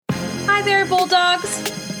Hi there, Bulldogs.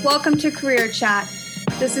 Welcome to Career Chat.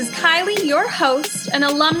 This is Kylie, your host, an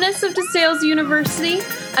alumnus of DeSales University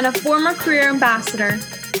and a former career ambassador.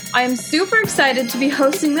 I am super excited to be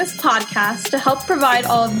hosting this podcast to help provide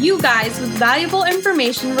all of you guys with valuable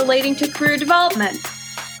information relating to career development.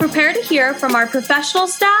 Prepare to hear from our professional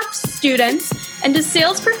staff, students, and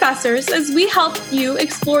DeSales professors as we help you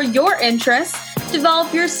explore your interests,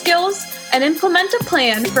 develop your skills, and implement a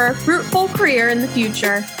plan for a fruitful career in the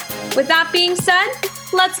future. With that being said,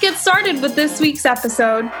 let's get started with this week's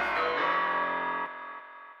episode.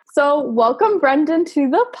 So welcome, Brendan, to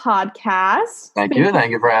the podcast. Thank you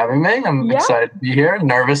for having me. I'm excited to be here,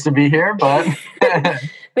 nervous to be here, but...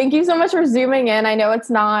 Thank you so much for zooming in. I know it's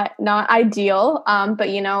not ideal, but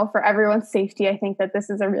for everyone's safety, I think that this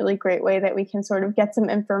is a really great way that we can sort of get some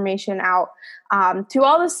information out to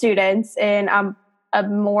all the students in a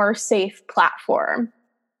more safe platform.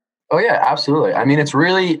 Oh yeah, absolutely. I mean, I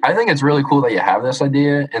think it's really cool that you have this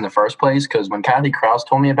idea in the first place, because when Kathy Krause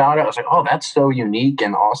told me about it, I was like, oh, that's so unique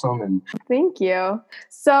and awesome. And thank you.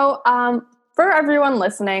 So for everyone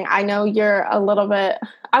listening, I know you're a little bit,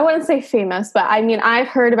 I wouldn't say famous, but I mean, I've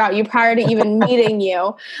heard about you prior to even meeting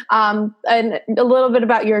you, and a little bit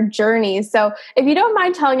about your journey. So if you don't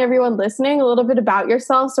mind telling everyone listening a little bit about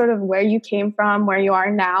yourself, sort of where you came from, where you are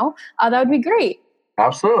now, that would be great.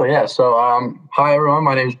 Absolutely, yeah. So, hi everyone.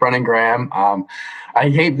 My name is Brendan Graham. I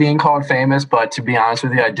hate being called famous, but to be honest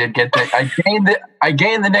with you, I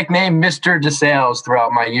gained the nickname Mr. DeSales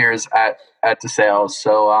throughout my years at DeSales.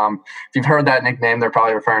 So, if you've heard that nickname, they're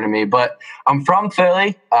probably referring to me. But I'm from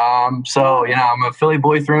Philly, so I'm a Philly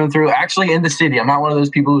boy through and through. Actually, in the city, I'm not one of those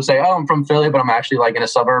people who say, "Oh, I'm from Philly," but I'm actually like in a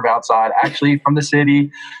suburb outside. Actually, from the city.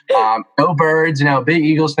 Go Birds! Big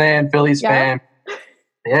Eagles fan, Phillies fan.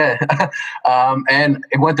 Yeah. And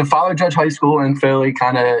I went to Father Judge High School in Philly,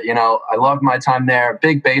 I loved my time there.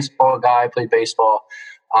 Big baseball guy, played baseball.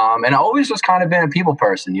 And I always just kind of been a people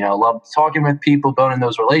person, loved talking with people, building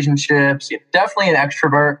those relationships. Definitely an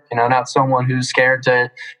extrovert, not someone who's scared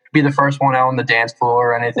to be the first one out on the dance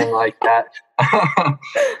floor or anything like that.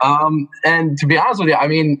 And to be honest with you, I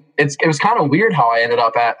mean, it was kind of weird how I ended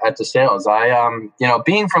up at DeSales.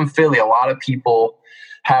 Being from Philly, a lot of people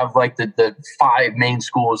have like the five main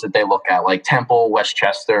schools that they look at, like Temple,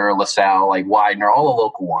 Westchester, LaSalle, like Widener, all the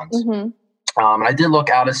local ones. Mm-hmm. And I did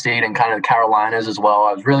look out of state and kind of the Carolinas as well.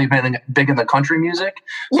 I was really big in the country music.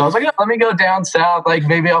 So I was like, let me go down south. Like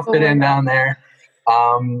maybe I'll fit in down there.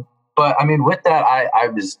 But I mean, with that, I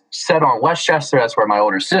was set on Westchester. That's where my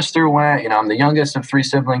older sister went. I'm the youngest of three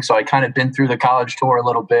siblings. So I kind of been through the college tour a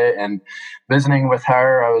little bit, and visiting with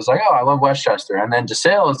her, I was like, oh, I love Westchester. And then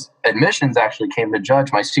DeSales admissions actually came to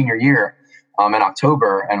judge my senior year in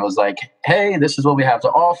October, and was like, hey, this is what we have to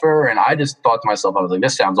offer. And I just thought to myself, I was like,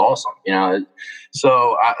 this sounds awesome.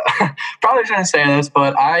 So I probably shouldn't say this,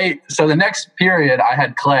 but so the next period I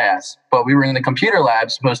had class, but we were in the computer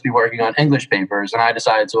lab supposed to be working on English papers, and I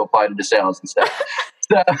decided to apply to DeSales instead.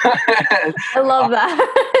 So, I love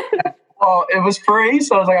that. Well, it was free,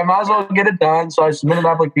 so I was like, I might as well get it done. So I submitted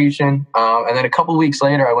an application, and then a couple weeks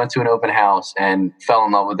later, I went to an open house and fell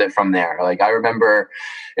in love with it from there. Like I remember,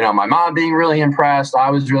 my mom being really impressed.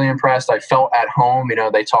 I was really impressed. I felt at home.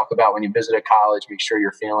 They talk about when you visit a college, make sure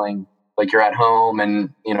you're feeling like you're at home,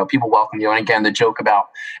 and people welcome you. And again, the joke about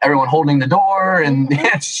everyone holding the door, and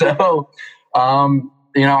so.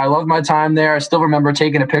 I loved my time there. I still remember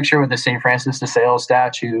taking a picture with the St. Francis de Sales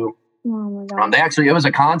statue. Oh my God. It was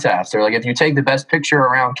a contest. They're like, if you take the best picture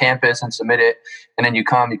around campus and submit it, and then you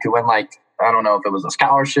could win, like, I don't know if it was a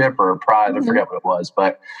scholarship or a prize. Mm-hmm. I forget what it was,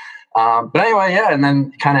 but anyway, yeah. And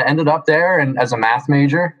then kind of ended up there and as a math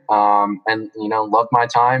major, and loved my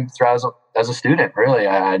time throughout as a student. Really,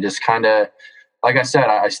 I just kind of, like I said,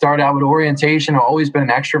 I started out with orientation. I've always been an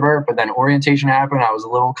extrovert, but then orientation happened. I was a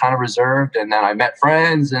little kind of reserved, and then I met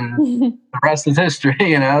friends, and the rest is history.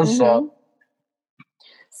 Mm-hmm.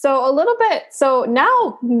 So a little bit. So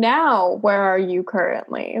now, where are you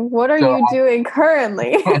currently? What are you doing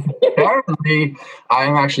currently? Currently,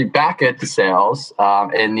 I'm actually back at DeSales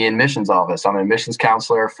in the admissions office. I'm an admissions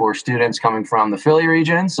counselor for students coming from the Philly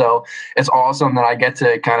region. So it's awesome that I get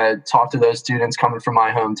to kind of talk to those students coming from my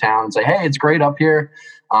hometown and say, hey, it's great up here.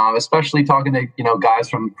 Especially talking to, guys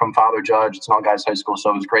from Father Judge. It's an all guys high school. So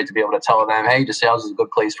it was great to be able to tell them, hey, DeSales is a good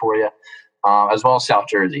place for you, as well as South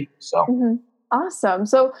Jersey. So. Mm-hmm. Awesome.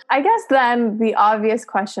 So I guess then the obvious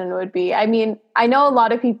question would be, I mean, I know a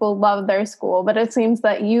lot of people love their school, but it seems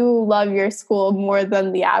that you love your school more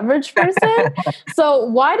than the average person. So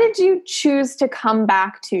why did you choose to come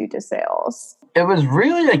back to DeSales? It was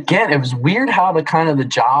really, again, it was weird how the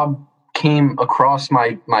job came across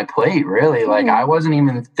my plate, really. Like, I wasn't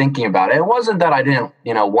even thinking about it. It wasn't that I didn't,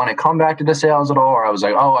 want to come back to DeSales at all, or I was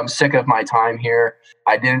like, oh, I'm sick of my time here.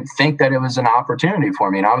 I didn't think that it was an opportunity for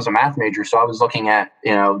me. And I was a math major, so I was looking at,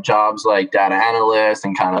 jobs like data analyst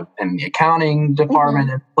and kind of in the accounting department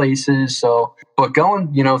and places. So, but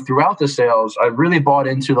going, throughout DeSales, I really bought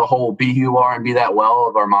into the whole be who you are and be that well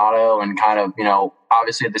of our motto, and kind of,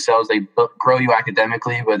 obviously at DeSales, they grow you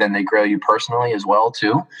academically, but then they grow you personally as well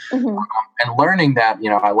too. And learning that,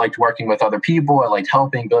 I liked working with other people. I liked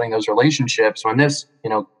helping, building those relationships. When this,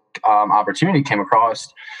 opportunity came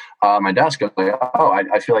across my desk, I was like, oh,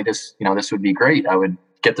 I feel like this, this would be great. I would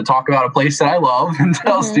get to talk about a place that I love and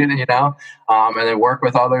tell students, and then work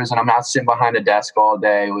with others. And I'm not sitting behind a desk all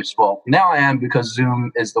day, which, well, now I am, because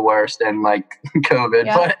Zoom is the worst and like COVID,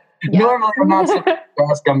 but normally I'm not sitting at the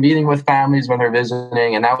desk. I'm meeting with families when they're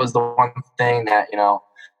visiting. And that was the one thing that,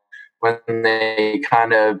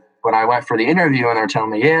 when I went for the interview and they were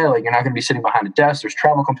telling me, you're not going to be sitting behind a desk, there's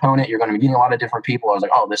travel component, you're going to be meeting a lot of different people. I was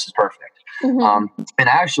like, oh, this is perfect. And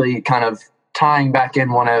actually kind of tying back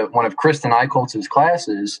in one of Kristen Eicholtz's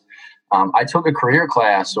classes, I took a career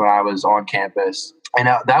class when I was on campus. And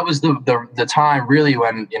that was the time really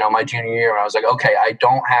when, my junior year, when I was like, okay, I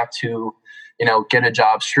don't have to, get a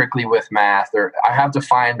job strictly with math, or I have to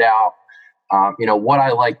find out, what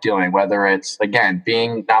I like doing, whether it's, again,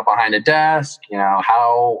 being not behind a desk,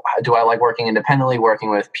 how do I like working independently,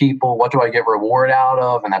 working with people, what do I get reward out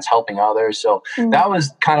of? And that's helping others. So that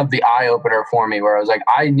was kind of the eye opener for me, where I was like,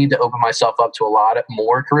 I need to open myself up to a lot of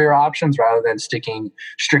more career options rather than sticking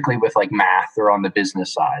strictly with like math or on the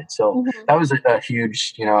business side. So that was a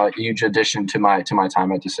huge addition to my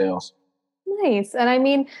time at DeSales. Nice. And I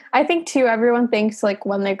mean, I think too, everyone thinks like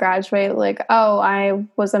when they graduate, like, oh, I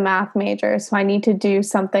was a math major, so I need to do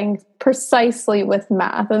something precisely with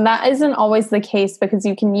math. And that isn't always the case, because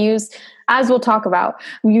you can use, as we'll talk about,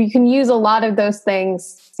 you can use a lot of those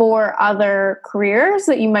things for other careers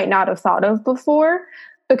that you might not have thought of before,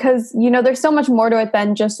 because, there's so much more to it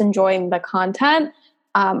than just enjoying the content.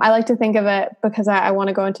 I like to think of it, because I want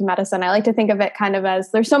to go into medicine, I like to think of it kind of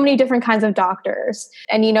as there's so many different kinds of doctors,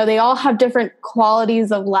 and, they all have different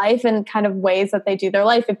qualities of life and kind of ways that they do their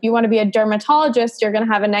life. If you want to be a dermatologist, you're going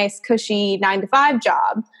to have a nice cushy 9-to-5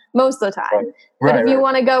 job most of the time. But if you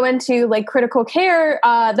want to go into like critical care,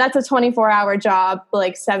 that's a 24-hour job,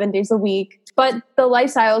 like 7 days a week. But the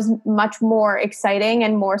lifestyle is much more exciting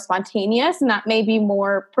and more spontaneous, and that may be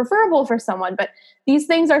more preferable for someone. But these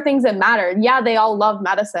things are things that matter. Yeah, they all love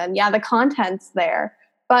medicine. Yeah, the content's there.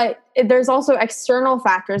 But there's also external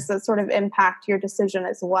factors that sort of impact your decision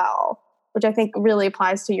as well, which I think really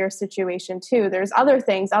applies to your situation too. There's other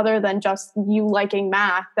things other than just you liking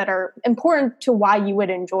math that are important to why you would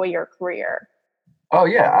enjoy your career. Oh,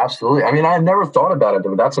 yeah, absolutely. I mean, I never thought about it,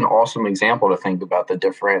 but that's an awesome example to think about the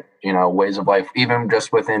different, ways of life, even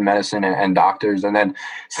just within medicine and doctors. And then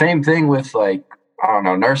same thing with like, I don't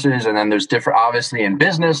know, nurses. And then there's different, obviously in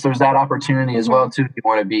business, there's that opportunity as well too. Do you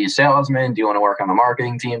want to be a salesman? Do you want to work on the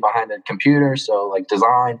marketing team behind a computer? So like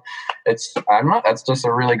design, I don't know, that's just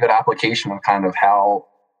a really good application of kind of how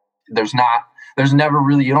there's never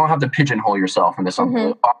really, you don't have to pigeonhole yourself into something.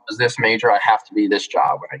 If I was this major, I have to be this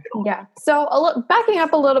job when I get older. Yeah. So backing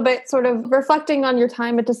up a little bit, sort of reflecting on your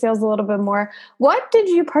time at DeSales a little bit more, what did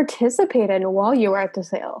you participate in while you were at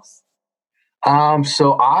DeSales?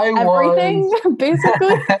 So I everything,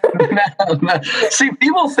 basically. No. See,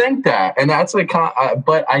 people think that, and that's like,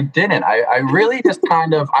 but I didn't. I really just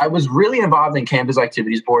I was really involved in Campus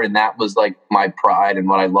Activities Board, and that was like my pride and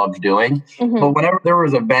what I loved doing. But whenever there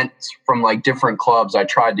was events from like different clubs, I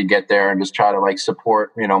tried to get there and just try to like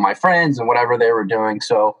support, my friends and whatever they were doing.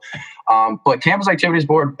 So, but Campus Activities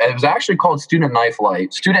Board, it was actually called Student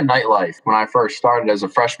Nightlife when I first started as a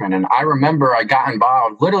freshman. And I remember I got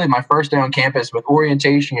involved literally my first day on campus with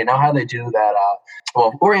orientation. You know how they do that?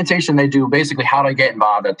 Orientation, they do basically how to get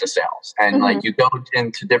involved at DeSales. And like you go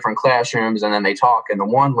into different classrooms and then they talk. And the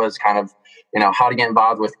one was kind of, how to get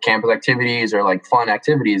involved with campus activities or like fun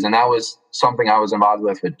activities. And that was something I was involved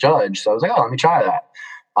with Judge. So I was like, oh, let me try that.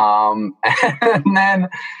 And then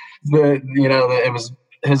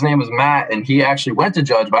his name was Matt, and he actually went to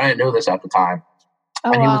Judge, but I didn't know this at the time.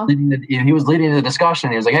 Oh, and he was leading the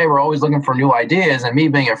discussion. He was like, hey, we're always looking for new ideas. And me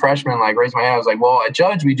being a freshman, like raised my hand. I was like, well, at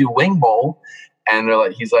Judge, we do Wing Bowl. And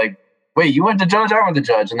he's like, wait, you went to Judge? I went to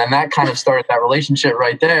Judge. And then that kind of started that relationship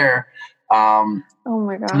right there. Oh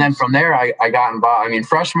my gosh. And then from there, I got involved. I mean,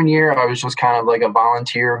 freshman year, I was just kind of like a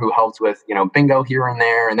volunteer who helped with, bingo here and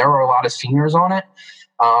there. And there were a lot of seniors on it.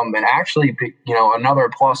 And actually, another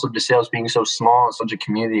plus of DeSales being so small and such a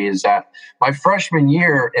community is that my freshman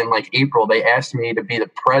year in like April, they asked me to be the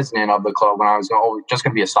president of the club when I was just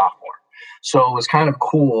going to be a sophomore. So it was kind of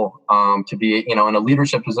cool to be, in a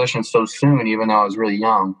leadership position so soon, even though I was really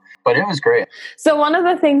young. But it was great. So one of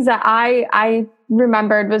the things that I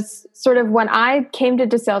remembered was sort of when I came to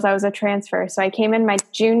DeSales, I was a transfer. So I came in my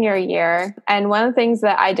junior year. And one of the things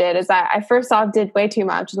that I did is I first off did way too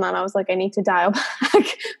much. And then I was like, I need to dial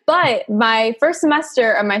back. But my first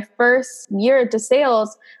semester of my first year at DeSales,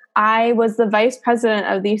 I was the vice president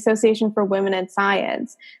of the Association for Women in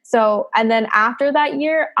Science. So, and then after that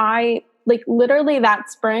year, literally that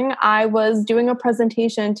spring, I was doing a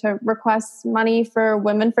presentation to request money for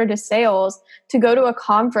Women for DeSales to go to a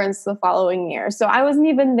conference the following year. So I wasn't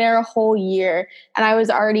even there a whole year, and I was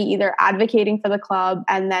already either advocating for the club.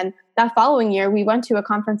 And then that following year, we went to a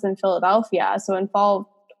conference in Philadelphia. So in fall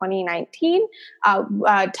 2019,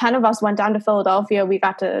 10 of us went down to Philadelphia. We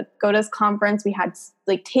got to go to this conference. We had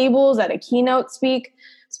like tables at a keynote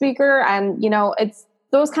speaker. And, it's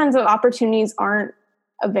those kinds of opportunities aren't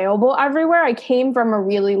available everywhere. I came from a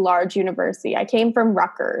really large university. I came from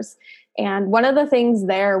Rutgers. And one of the things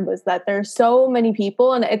there was that there's so many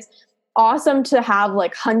people, and it's awesome to have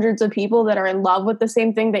like hundreds of people that are in love with the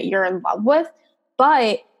same thing that you're in love with.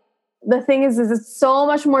 But the thing is it's so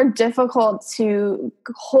much more difficult to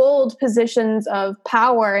hold positions of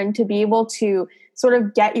power and to be able to sort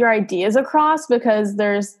of get your ideas across because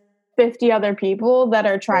there's 50 other people that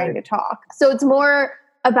are trying to talk. So it's more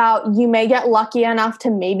about you may get lucky enough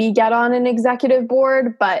to maybe get on an executive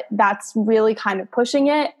board, but that's really kind of pushing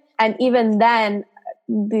it. And even then,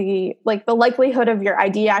 the likelihood of your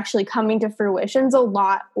idea actually coming to fruition is a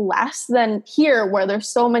lot less than here, where there's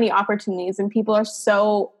so many opportunities and people are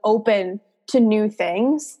so open to new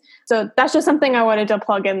things. So that's just something I wanted to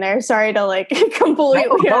plug in there. Sorry to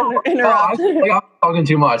completely interrupt. I'm talking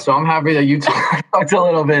too much, so I'm happy that you talked a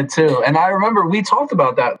little bit too. And I remember we talked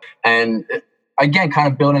about that, and again, kind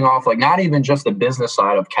of building off, not even just the business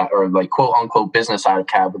side of CAB, or quote unquote business side of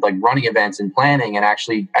CAB, but running events and planning and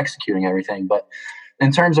actually executing everything. But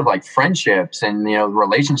in terms of friendships and,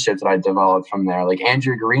 relationships that I developed from there,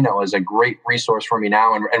 Andrea Garino is a great resource for me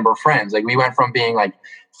now. And we're friends. We went from being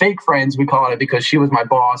fake friends, we call it, because she was my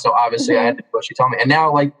boss. So obviously I had to do what she told me. And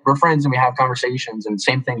now we're friends and we have conversations. And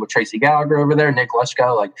same thing with Tracy Gallagher over there, Nick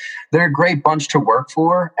Leschko. They're a great bunch to work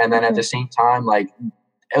for. And then at the same time,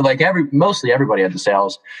 mostly everybody at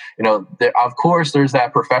DeSales, of course there's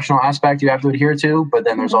that professional aspect you have to adhere to, but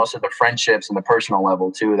then there's also the friendships and the personal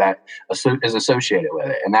level too that is associated with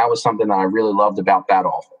it. And that was something that I really loved about that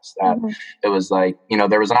office, that it was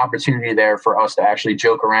there was an opportunity there for us to actually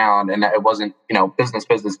joke around, and that it wasn't, business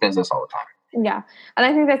all the time. Yeah. And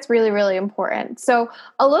I think that's really, really important. So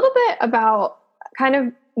a little bit about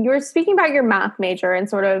you were speaking about your math major and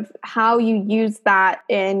sort of how you use that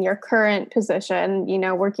in your current position,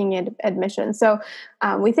 working in admissions. So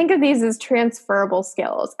we think of these as transferable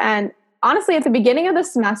skills. And honestly, at the beginning of the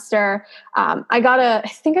semester, I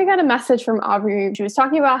think I got a message from Aubrey. She was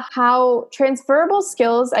talking about how transferable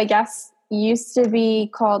skills, I guess, used to be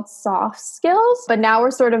called soft skills, but now we're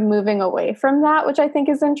sort of moving away from that, which I think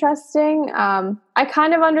is interesting. I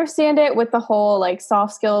kind of understand it with the whole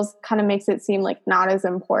soft skills kind of makes it seem not as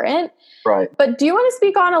important. Right. But do you want to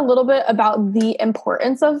speak on a little bit about the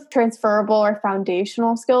importance of transferable or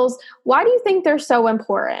foundational skills? Why do you think they're so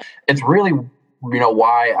important? It's really,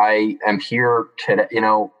 why I am here today,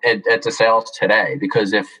 at DeSales today,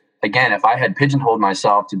 because if I had pigeonholed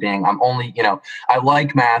myself to being, I'm only, I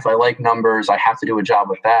like math, I like numbers, I have to do a job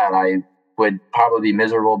with that, I would probably be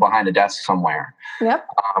miserable behind a desk somewhere. Yep.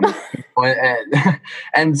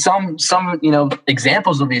 And some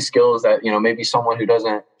examples of these skills that, maybe someone who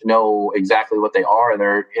doesn't know exactly what they are,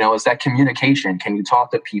 they're, is that communication. Can you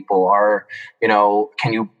talk to people? Or,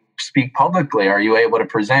 can you speak publicly? Are you able to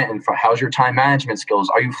present? And how's your time management skills?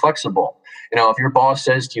 Are you flexible? If your boss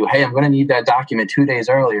says to you, hey, I'm going to need that document 2 days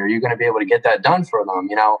earlier, are you going to be able to get that done for them?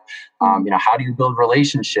 How do you build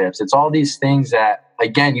relationships? It's all these things that,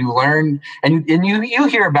 again, you learn and you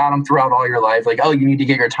hear about them throughout all your life. Oh, you need to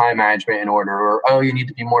get your time management in order, or, oh, you need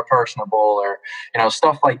to be more personable, or,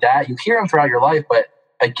 stuff like that. You hear them throughout your life, but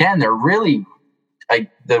again, they're really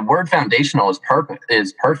the word foundational is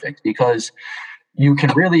perfect because you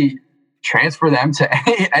can really transfer them to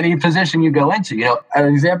any position you go into. An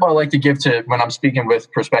example I like to give to when I'm speaking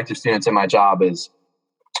with prospective students in my job is,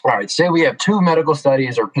 all right, say we have 2 medical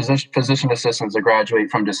studies or physician assistants that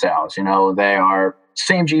graduate from DeSales. They are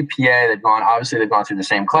same GPA. They've gone through the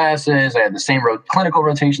same classes. They had the same clinical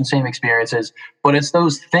rotation, same experiences. But it's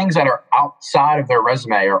those things that are outside of their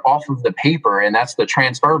resume or off of the paper, and that's the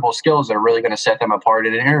transferable skills that are really going to set them apart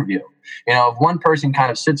in an interview. If one person kind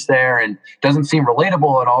of sits there and doesn't seem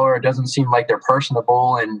relatable at all, or it doesn't seem like they're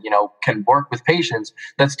personable and, can work with patients,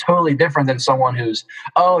 that's totally different than someone who's,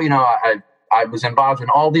 I was involved in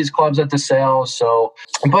all these clubs at DeSales. So,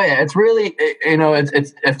 but yeah, it's really,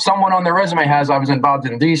 it's if someone on their resume has, I was involved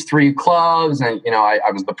in these 3 clubs and,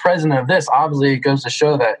 I was the president of this, obviously it goes to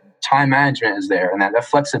show that time management is there and that the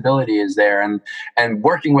flexibility is there, and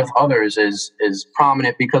working with others is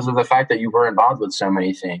prominent because of the fact that you were involved with so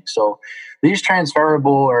many things. So these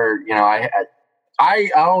transferable, or,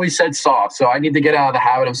 I always said soft, so I need to get out of the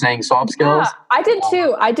habit of saying soft skills. Yeah, I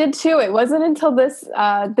did too. It wasn't until this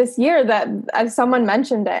year that someone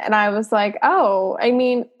mentioned it, and I was like, oh, I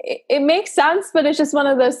mean, it makes sense, but it's just one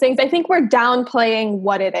of those things. I think we're downplaying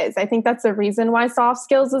what it is. I think that's the reason why soft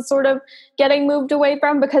skills is sort of getting moved away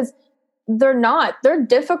from, because they're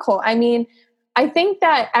difficult. I mean, I think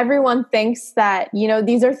that everyone thinks that,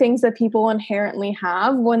 these are things that people inherently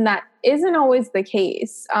have, when that isn't always the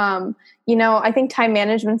case. I think time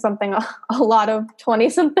management is something a lot of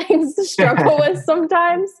 20-somethings struggle with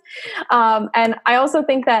sometimes. And I also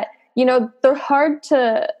think that, they're hard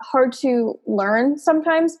to learn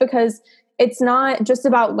sometimes, because it's not just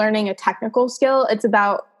about learning a technical skill. It's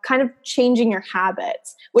about kind of changing your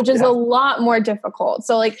habits, which is a lot more difficult.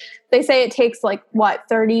 So like they say it takes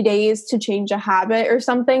 30 days to change a habit or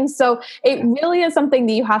something. So it really is something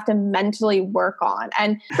that you have to mentally work on.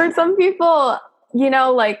 And for some people, you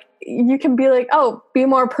can be like, oh, be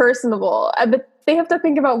more personable. But they have to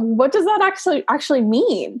think about, what does that actually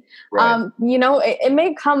mean? Right. It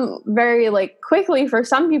may come very quickly for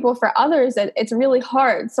some people. For others, it's really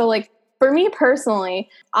hard. So for me personally,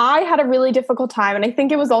 I had a really difficult time, and I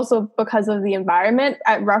think it was also because of the environment.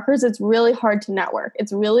 At Rutgers, it's really hard to network.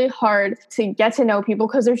 It's really hard to get to know people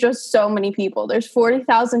because there's just so many people. There's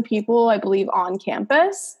 40,000 people, I believe, on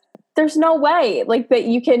campus. There's no way that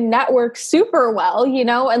you can network super well,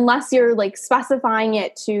 unless you're specifying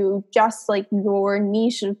it to just your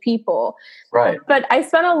niche of people. Right. But I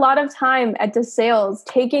spent a lot of time at DeSales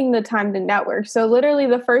taking the time to network. So literally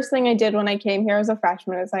the first thing I did when I came here as a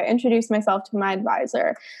freshman is I introduced myself to my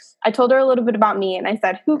advisor. I told her a little bit about me, and I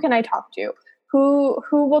said, who can I talk to? Who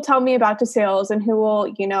will tell me about DeSales and who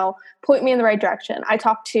will, point me in the right direction? I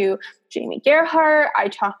talked to Jamie Gerhardt. I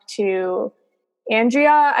talked to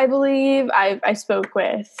Andrea, I believe. I spoke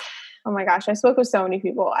with, I spoke with so many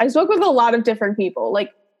people. I spoke with a lot of different people,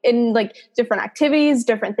 in different activities,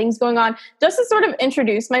 different things going on, just to sort of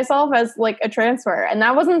introduce myself as a transfer. And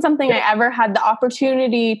that wasn't something I ever had the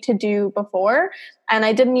opportunity to do before. And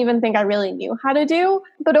I didn't even think I really knew how to do.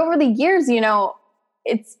 But over the years,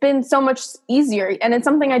 it's been so much easier. And it's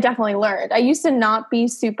something I definitely learned. I used to not be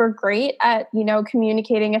super great at,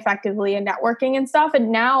 communicating effectively and networking and stuff.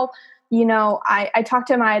 And now, I talk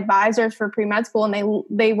to my advisors for pre-med school, and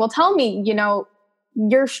they will tell me,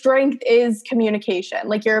 your strength is communication,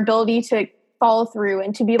 your ability to follow through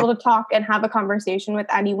and to be able to talk and have a conversation with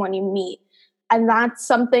anyone you meet. And that's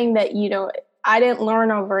something that, I didn't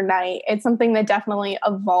learn overnight. It's something that definitely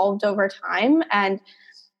evolved over time. And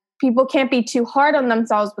people can't be too hard on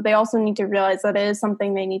themselves, but they also need to realize that it is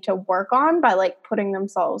something they need to work on by putting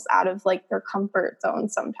themselves out of their comfort zone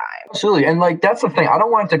sometimes. Absolutely. And that's the thing. I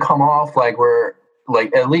don't want it to come off we're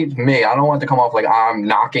at least me, I don't want it to come off I'm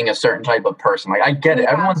knocking a certain type of person. I get it.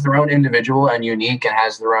 Everyone's their own individual and unique and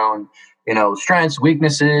has their own, strengths,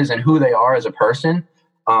 weaknesses, and who they are as a person.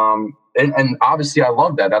 And obviously I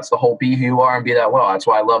love that. That's the whole be who you are and be that well. That's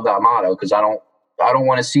why I love that motto, because I don't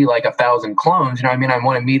want to see 1,000 clones. You know what I mean? I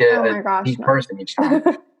want to meet a unique person each time.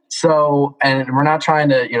 So, and we're not trying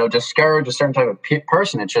to, discourage a certain type of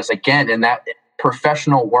person. It's just, again, in that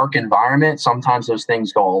professional work environment, sometimes those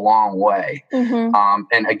things go a long way. Mm-hmm.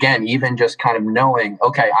 And again, even just kind of knowing,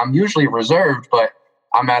 okay, I'm usually reserved, but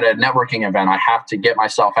I'm at a networking event. I have to get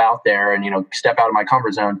myself out there and, step out of my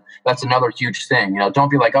comfort zone. That's another huge thing.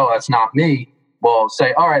 Don't be like, oh, that's not me. Well,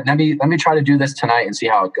 say, all right, let me try to do this tonight and see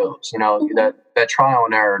how it goes. Mm-hmm. That trial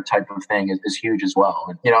and error type of thing is huge as well.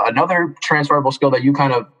 And, another transferable skill that you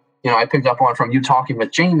kind of, I picked up on from you talking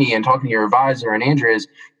with Jamie and talking to your advisor and Andrea is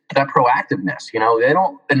that proactiveness.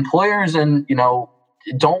 Employers and,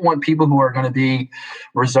 don't want people who are going to be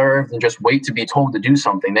reserved and just wait to be told to do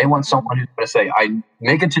something. They want someone who's going to say, I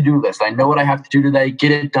make a to-do list. I know what I have to do today,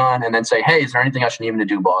 get it done, and then say, hey, is there anything I should need to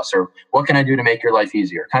do, boss? Or what can I do to make your life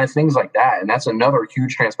easier? Kind of things like that. And that's another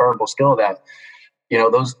huge transferable skill that,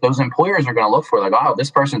 those employers are going to look for. Wow, this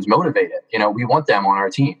person's motivated. We want them on our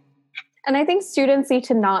team. And I think students need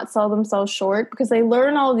to not sell themselves short because they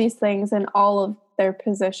learn all these things in all of their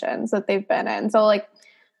positions that they've been in. So like,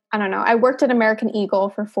 I don't know, I worked at American Eagle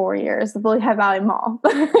for 4 years, the Lehigh Valley Mall.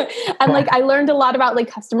 And like, I learned a lot about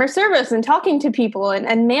like customer service and talking to people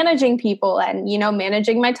and managing people and, you know,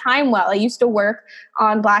 managing my time well. I used to work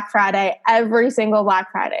on Black Friday, every single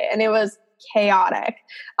Black Friday, and it was chaotic.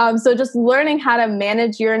 So just learning how to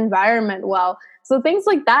manage your environment well. So things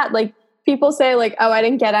like that, like, people say like, oh, I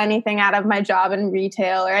didn't get anything out of my job in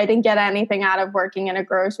retail, or I didn't get anything out of working in a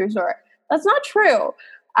grocery store. That's not true.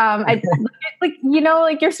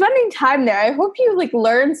 You're spending time there. I hope you like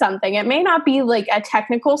learn something. It may not be like a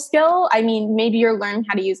technical skill. I mean, maybe you're learning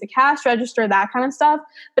how to use a cash register, that kind of stuff,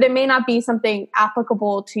 but it may not be something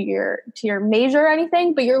applicable to your major or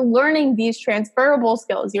anything, but you're learning these transferable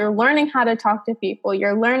skills. You're learning how to talk to people.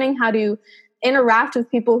 You're learning how to interact with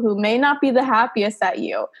people who may not be the happiest at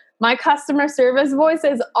you. My customer service voice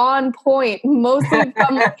is on point, mostly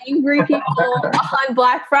from angry people on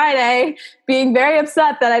Black Friday being very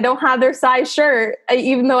upset that I don't have their size shirt,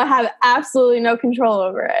 even though I have absolutely no control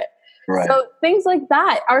over it. Right. So things like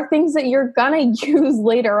that are things that you're going to use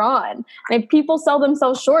later on. And if people sell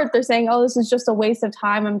themselves short, they're saying, oh, this is just a waste of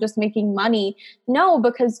time. I'm just making money. No,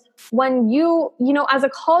 because when you as a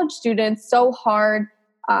college student, it's so hard.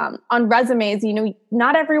 On resumes,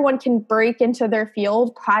 not everyone can break into their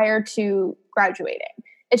field prior to graduating.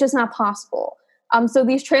 It's just not possible. So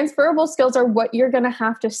these transferable skills are what you're going to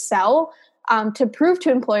have to sell to prove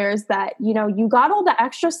to employers that, you got all the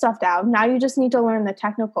extra stuff down. Now you just need to learn the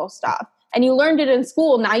technical stuff. And you learned it in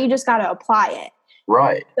school. Now you just got to apply it.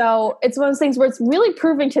 Right. So it's one of those things where it's really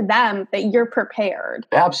proving to them that you're prepared.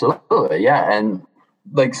 Absolutely. Yeah. And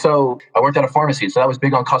so I worked at a pharmacy, so that was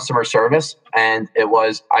big on customer service. And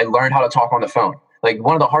I learned how to talk on the phone. Like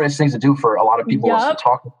one of the hardest things to do for a lot of people is to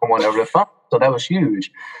talk to someone over the phone. So that was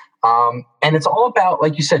huge. And it's all about,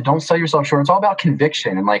 like you said, don't sell yourself short. It's all about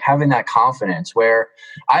conviction and like having that confidence, where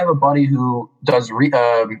I have a buddy who does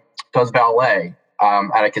valet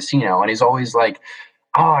at a casino. And he's always like,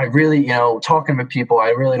 oh, I really, talking to people, I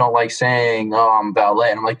really don't like saying, oh, I'm valet.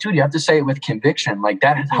 And I'm like, dude, you have to say it with conviction. Like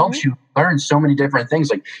that helps you learn so many different things.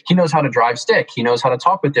 Like he knows how to drive stick. He knows how to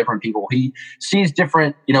talk with different people. He sees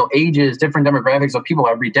different, ages, different demographics of people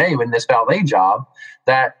every day in this valet job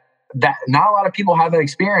that not a lot of people have that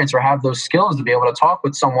experience or have those skills to be able to talk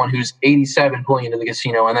with someone who's 87 pulling into the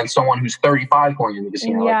casino and then someone who's 35 pulling into the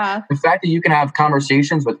casino. Yeah. Like, the fact that you can have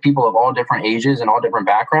conversations with people of all different ages and all different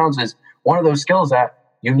backgrounds is one of those skills that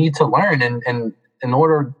you need to learn in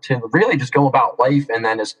order to really just go about life, and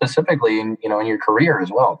then specifically in your career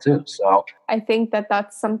as well too. So I think that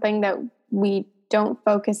that's something that we don't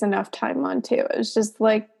focus enough time on too. It's just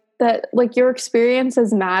like that, like your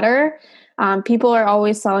experiences matter. People are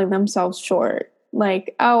always selling themselves short.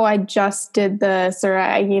 Like, oh, I just did this, or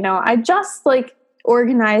I just like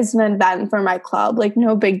organized an event for my club. Like,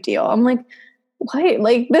 no big deal. I'm like, what?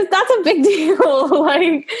 Like that's a big deal.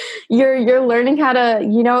 Like you're learning how to,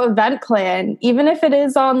 event plan, even if it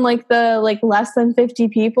is on like the less than 50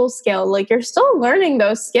 people scale, like you're still learning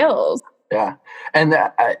those skills. Yeah. And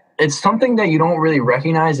it's something that you don't really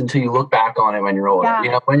recognize until you look back on it when you're older.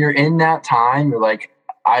 Yeah. When you're in that time, you're like,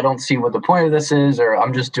 I don't see what the point of this is, or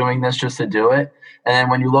I'm just doing this just to do it. And then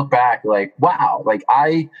when you look back, you're like, wow, like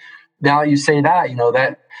now you say that,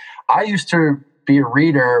 that I used to be a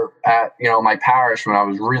reader at, my parish when I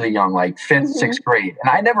was really young, like 5th, 6th grade. And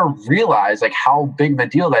I never realized like how big of a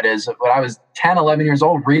deal that is when I was 10, 11 years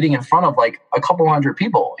old, reading in front of like a couple hundred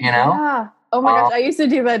people, Yeah. Oh my gosh, I used to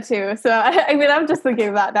do that too. So I mean, I'm just thinking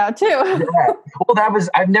about that too. Yeah. Well,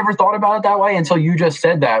 I've never thought about it that way until you just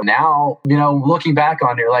said that. Now, looking back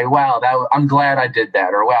on it, you're like, wow, I'm glad I did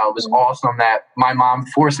that. Or wow, it was awesome that my mom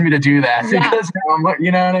forced me to do that. Yeah. Because,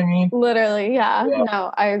 you know what I mean? Literally. Yeah.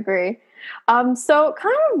 No, I agree. So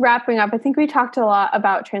kind of wrapping up, I think we talked a lot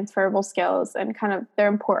about transferable skills and kind of their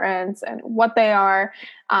importance and what they are.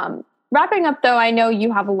 Wrapping up, though, I know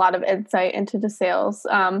you have a lot of insight into DeSales.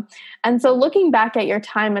 And so looking back at your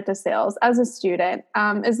time at DeSales as a student,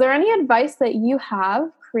 is there any advice that you have,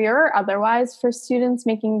 career or otherwise, for students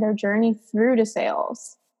making their journey through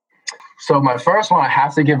DeSales? So my first one, I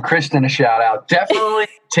have to give Kristen a shout out. Definitely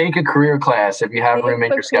take a career class if you have room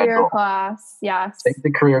in your schedule. Career class, yes. Take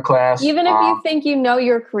the career class. Even if you think you know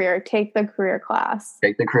your career, take the career class.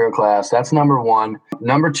 Take the career class. That's number one.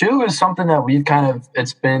 Number two is something that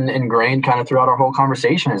it's been ingrained kind of throughout our whole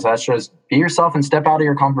conversation, is that's just be yourself and step out of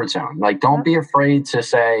your comfort zone. Like, don't be afraid to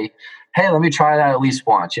say, hey, let me try that at least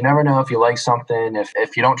once. You never know if you like something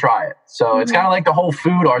if you don't try it. So it's kind of like the whole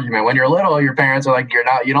food argument. When you're little, your parents are like, you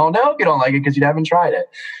don't know if you don't like it because you haven't tried it.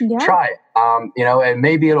 Yeah. Try it. And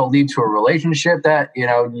maybe it'll lead to a relationship that,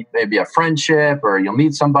 maybe a friendship, or you'll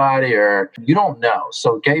meet somebody, or you don't know.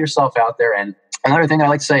 So get yourself out there. And another thing I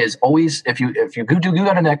like to say is always, if you go to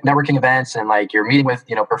networking events and like you're meeting with,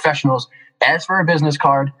 professionals, ask for a business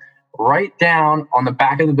card, write down on the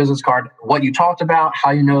back of the business card what you talked about,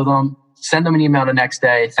 how you know them, send them an email the next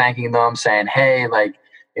day, thanking them, saying, hey,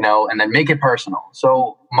 and then make it personal.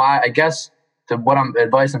 So advice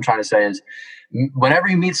I'm trying to say is, whenever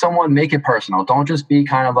you meet someone, make it personal. Don't just be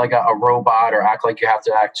kind of like a robot or act like you have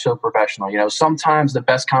to act so professional. Sometimes the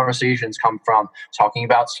best conversations come from talking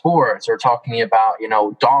about sports or talking about,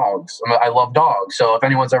 dogs. I love dogs. So if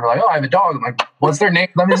anyone's ever like, oh, I have a dog, I'm like, what's their name?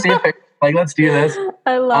 Let me see a picture. Like, let's do this.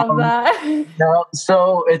 I love that.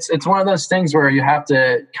 So it's one of those things where you have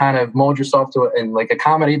to kind of mold yourself to it and like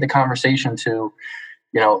accommodate the conversation to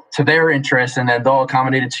their interests, and then they'll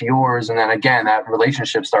accommodate it to yours. And then again, that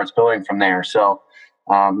relationship starts building from there. So,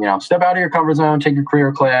 step out of your comfort zone, take your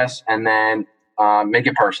career class, and then make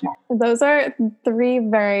it personal. Those are 3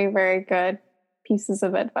 very, very good pieces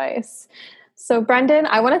of advice. So Brendan,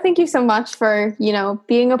 I want to thank you so much for,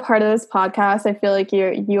 being a part of this podcast. I feel like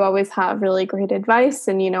you always have really great advice.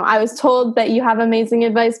 And, I was told that you have amazing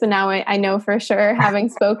advice, but now I know for sure, having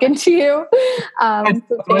spoken to you.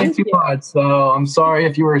 It's too much. So I'm sorry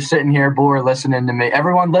if you were sitting here bored listening to me.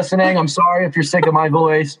 Everyone listening, I'm sorry if you're sick of my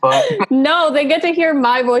voice, but no, they get to hear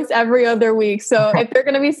my voice every other week. So if they're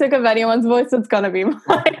going to be sick of anyone's voice, it's going to be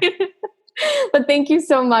mine. But thank you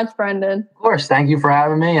so much, Brendan. Of course. Thank you for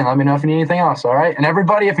having me. And let me know if you need anything else. All right. And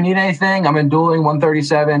everybody, if you need anything, I'm in Dueling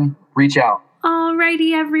 137. Reach out.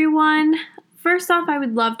 Alrighty, everyone. First off, I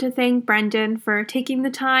would love to thank Brendan for taking the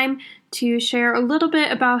time to share a little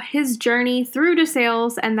bit about his journey through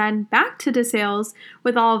DeSales and then back to DeSales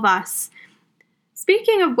with all of us.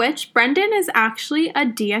 Speaking of which, Brendan is actually a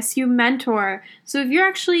DSU mentor. So if you're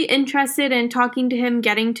actually interested in talking to him,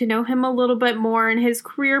 getting to know him a little bit more in his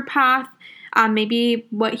career path, maybe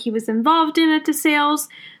what he was involved in at DeSales,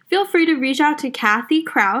 feel free to reach out to Kathy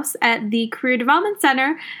Kraus at the Career Development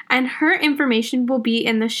Center, and her information will be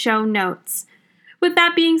in the show notes. With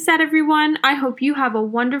that being said, everyone, I hope you have a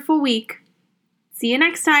wonderful week. See you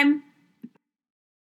next time.